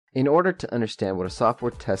In order to understand what a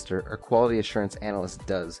software tester or quality assurance analyst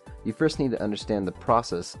does, you first need to understand the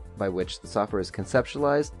process by which the software is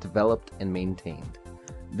conceptualized, developed, and maintained.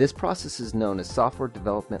 This process is known as Software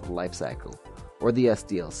Development Lifecycle, or the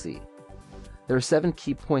SDLC. There are 7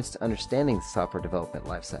 key points to understanding the software development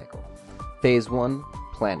lifecycle. Phase 1,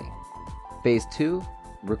 planning. Phase 2,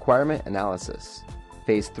 requirement analysis.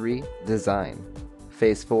 Phase 3, design.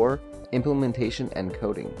 Phase 4, implementation and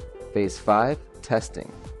coding. Phase 5,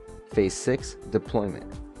 testing. Phase 6, deployment.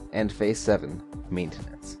 And Phase 7,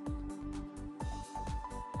 maintenance.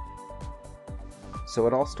 So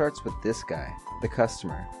it all starts with this guy, the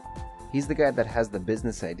customer. He's the guy that has the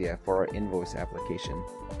business idea for our invoice application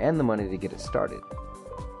and the money to get it started.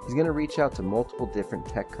 He's going to reach out to multiple different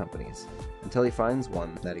tech companies until he finds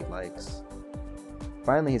one that he likes.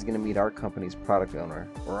 Finally, he's going to meet our company's product owner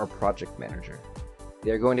or our project manager.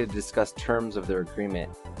 They are going to discuss terms of their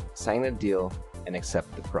agreement, sign a deal, and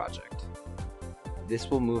accept the project. This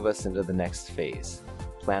will move us into the next phase,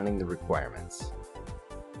 planning the requirements.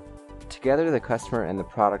 Together, the customer and the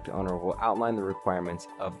product owner will outline the requirements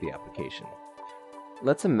of the application.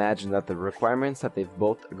 Let's imagine that the requirements that they've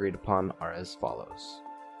both agreed upon are as follows.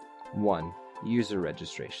 1. User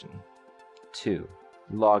registration. 2.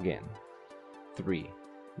 Login. 3.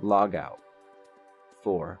 Logout.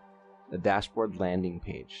 4. The dashboard landing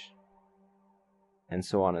page. And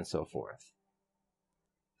so on and so forth.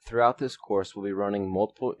 Throughout this course, we'll be running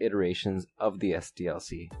multiple iterations of the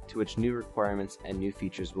SDLC, to which new requirements and new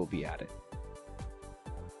features will be added.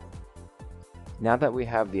 Now that we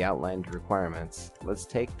have the outlined requirements, let's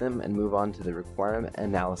take them and move on to the requirement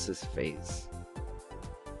analysis phase.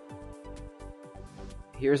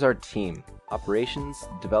 Here's our team: operations,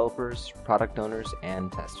 developers, product owners,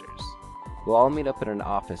 and testers. We'll all meet up in an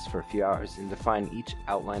office for a few hours and define each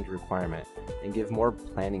outlined requirement and give more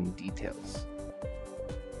planning details.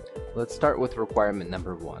 Let's start with requirement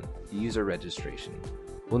number 1, user registration.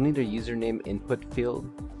 We'll need a username input field,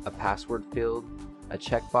 a password field, a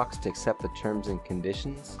checkbox to accept the terms and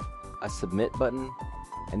conditions, a submit button,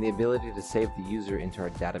 and the ability to save the user into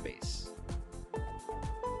our database.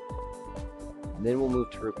 Then we'll move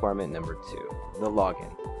to requirement number 2, the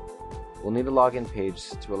login. We'll need a login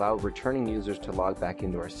page to allow returning users to log back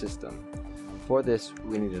into our system. For this,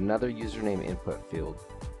 we need another username input field,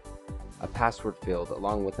 a password field,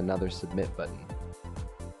 along with another submit button.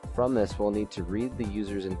 From this, we'll need to read the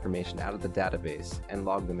user's information out of the database and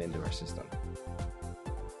log them into our system.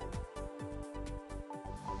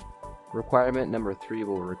 Requirement number 3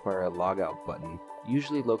 will require a logout button,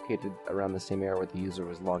 usually located around the same area where the user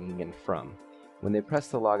was logging in from. When they press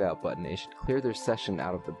the logout button, it should clear their session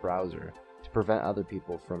out of the browser to prevent other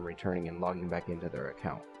people from returning and logging back into their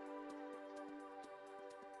account.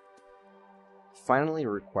 Finally,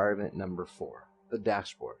 requirement number 4, the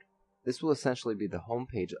dashboard. This will essentially be the home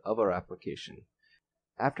page of our application.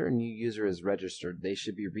 After a new user is registered, they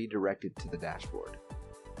should be redirected to the dashboard.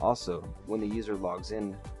 Also, when the user logs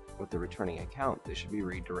in with the returning account, they should be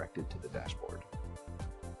redirected to the dashboard.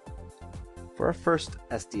 For our first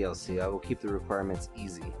SDLC, I will keep the requirements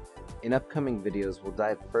easy. In upcoming videos, we'll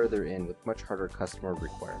dive further in with much harder customer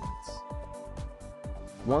requirements.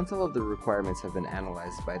 Once all of the requirements have been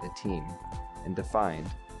analyzed by the team and defined,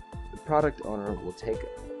 the product owner will take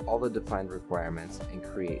all the defined requirements and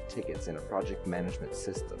create tickets in a project management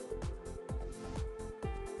system.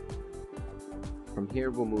 From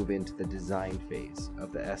here, we'll move into the design phase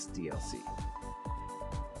of the SDLC.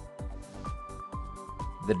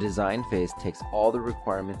 The design phase takes all the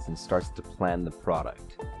requirements and starts to plan the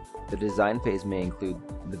product. The design phase may include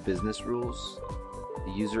the business rules,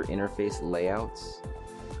 the user interface layouts,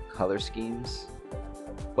 color schemes,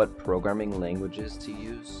 what programming languages to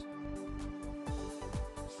use,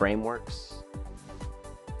 frameworks,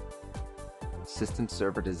 system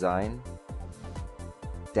server design,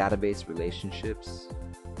 database relationships,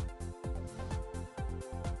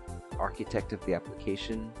 architect of the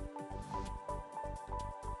application,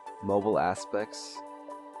 mobile aspects,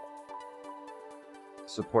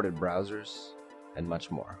 supported browsers, and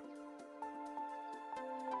much more.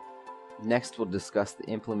 Next, we'll discuss the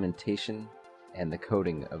implementation and the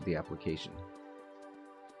coding of the application.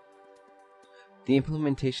 The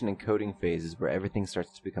implementation and coding phase is where everything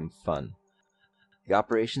starts to become fun. The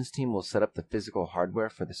operations team will set up the physical hardware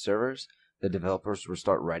for the servers, the developers will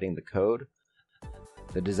start writing the code,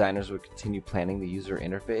 the designers will continue planning the user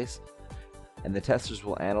interface, and the testers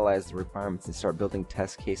will analyze the requirements and start building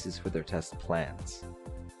test cases for their test plans.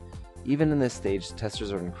 Even in this stage,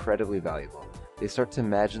 testers are incredibly valuable. They start to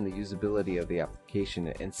imagine the usability of the application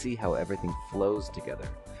and see how everything flows together.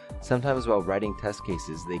 Sometimes while writing test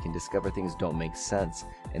cases, they can discover things don't make sense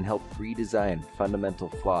and help redesign fundamental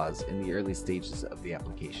flaws in the early stages of the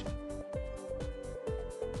application.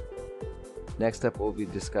 Next up, we'll be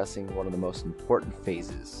discussing one of the most important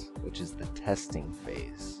phases, which is the testing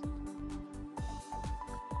phase.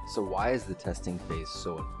 So why is the testing phase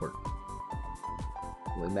so important?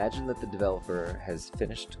 Well, imagine that the developer has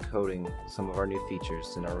finished coding some of our new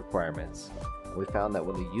features and our requirements. We found that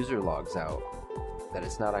when the user logs out, that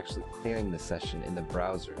it's not actually clearing the session in the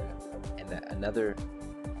browser, and that another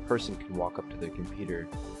person can walk up to their computer,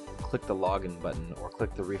 click the login button or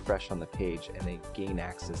click the refresh on the page, and they gain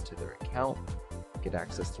access to their account, get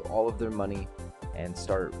access to all of their money, and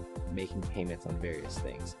start making payments on various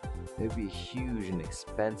things. It would be a huge and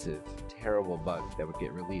expensive, terrible bug that would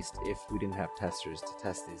get released if we didn't have testers to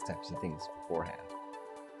test these types of things beforehand.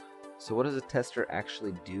 So what does a tester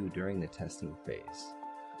actually do during the testing phase?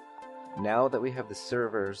 Now that we have the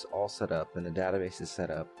servers all set up and the database is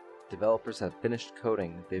set up, developers have finished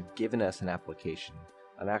coding, they've given us an application,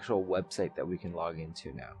 an actual website that we can log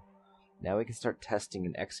into now. Now we can start testing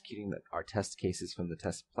and executing our test cases from the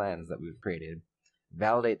test plans that we've created,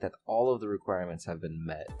 validate that all of the requirements have been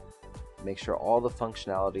met, make sure all the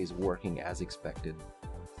functionality is working as expected,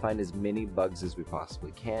 find as many bugs as we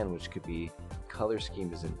possibly can, which could be color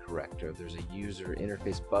scheme is incorrect, or there's a user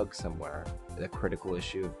interface bug somewhere, a critical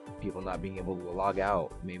issue of people not being able to log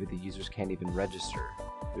out, maybe the users can't even register.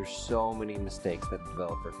 There's so many mistakes that a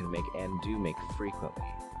developer can make and do make frequently.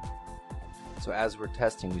 So as we're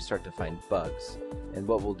testing, we start to find bugs, and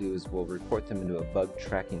what we'll do is we'll report them into a bug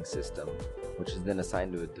tracking system, which is then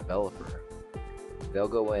assigned to a developer. They'll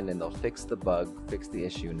go in and they'll fix the bug, fix the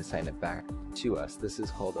issue, and assign it back to us. This is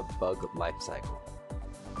called a bug lifecycle.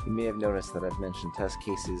 You may have noticed that I've mentioned test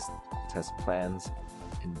cases, test plans,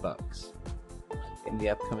 and bugs. In the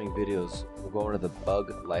upcoming videos, we'll go into the bug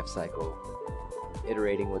lifecycle,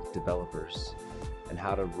 iterating with developers, and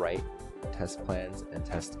how to write test plans and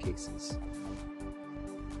test cases.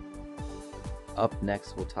 Up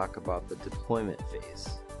next, we'll talk about the deployment phase.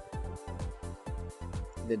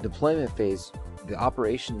 In the deployment phase, the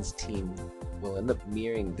operations team will end up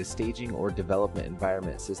mirroring the staging or development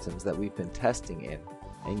environment systems that we've been testing in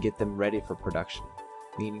and get them ready for production,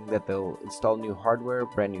 meaning that they'll install new hardware,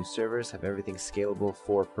 brand new servers, have everything scalable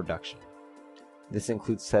for production. This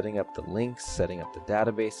includes setting up the links, setting up the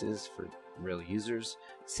databases for real users,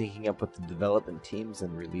 syncing up with the development teams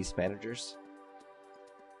and release managers.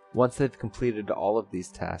 Once they've completed all of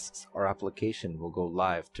these tasks, our application will go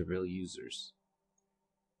live to real users.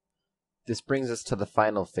 This brings us to the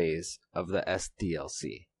final phase of the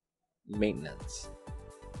SDLC, maintenance.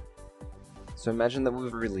 So imagine that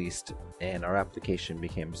we've released and our application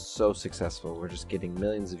became so successful, we're just getting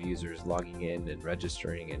millions of users logging in and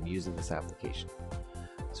registering and using this application.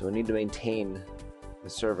 So we need to maintain the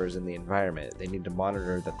servers in the environment. They need to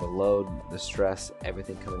monitor that the load, the stress,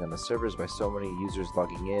 everything coming on the servers by so many users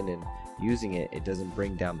logging in and using it, it doesn't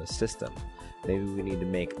bring down the system. Maybe we need to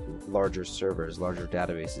make larger servers, larger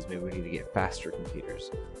databases, maybe we need to get faster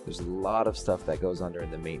computers. There's a lot of stuff that goes on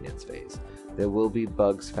during the maintenance phase. There will be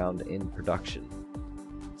bugs found in production.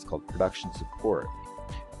 It's called production support.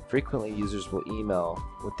 Frequently, users will email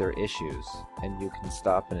with their issues, and you can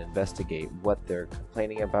stop and investigate what they're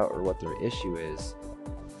complaining about or what their issue is,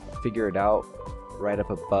 figure it out, write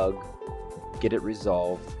up a bug, get it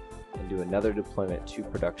resolved, and do another deployment to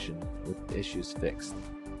production with the issues fixed.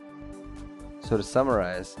 So to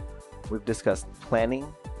summarize, we've discussed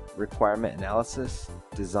planning, requirement analysis,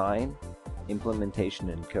 design, implementation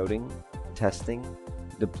and coding, testing,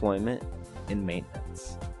 deployment, and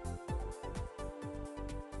maintenance.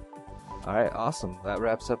 Alright, awesome. That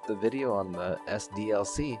wraps up the video on the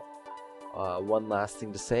SDLC. One last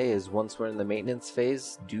thing to say is once we're in the maintenance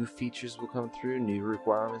phase, new features will come through, new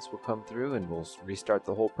requirements will come through, and we'll restart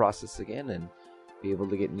the whole process again and be able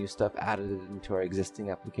to get new stuff added into our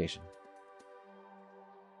existing application.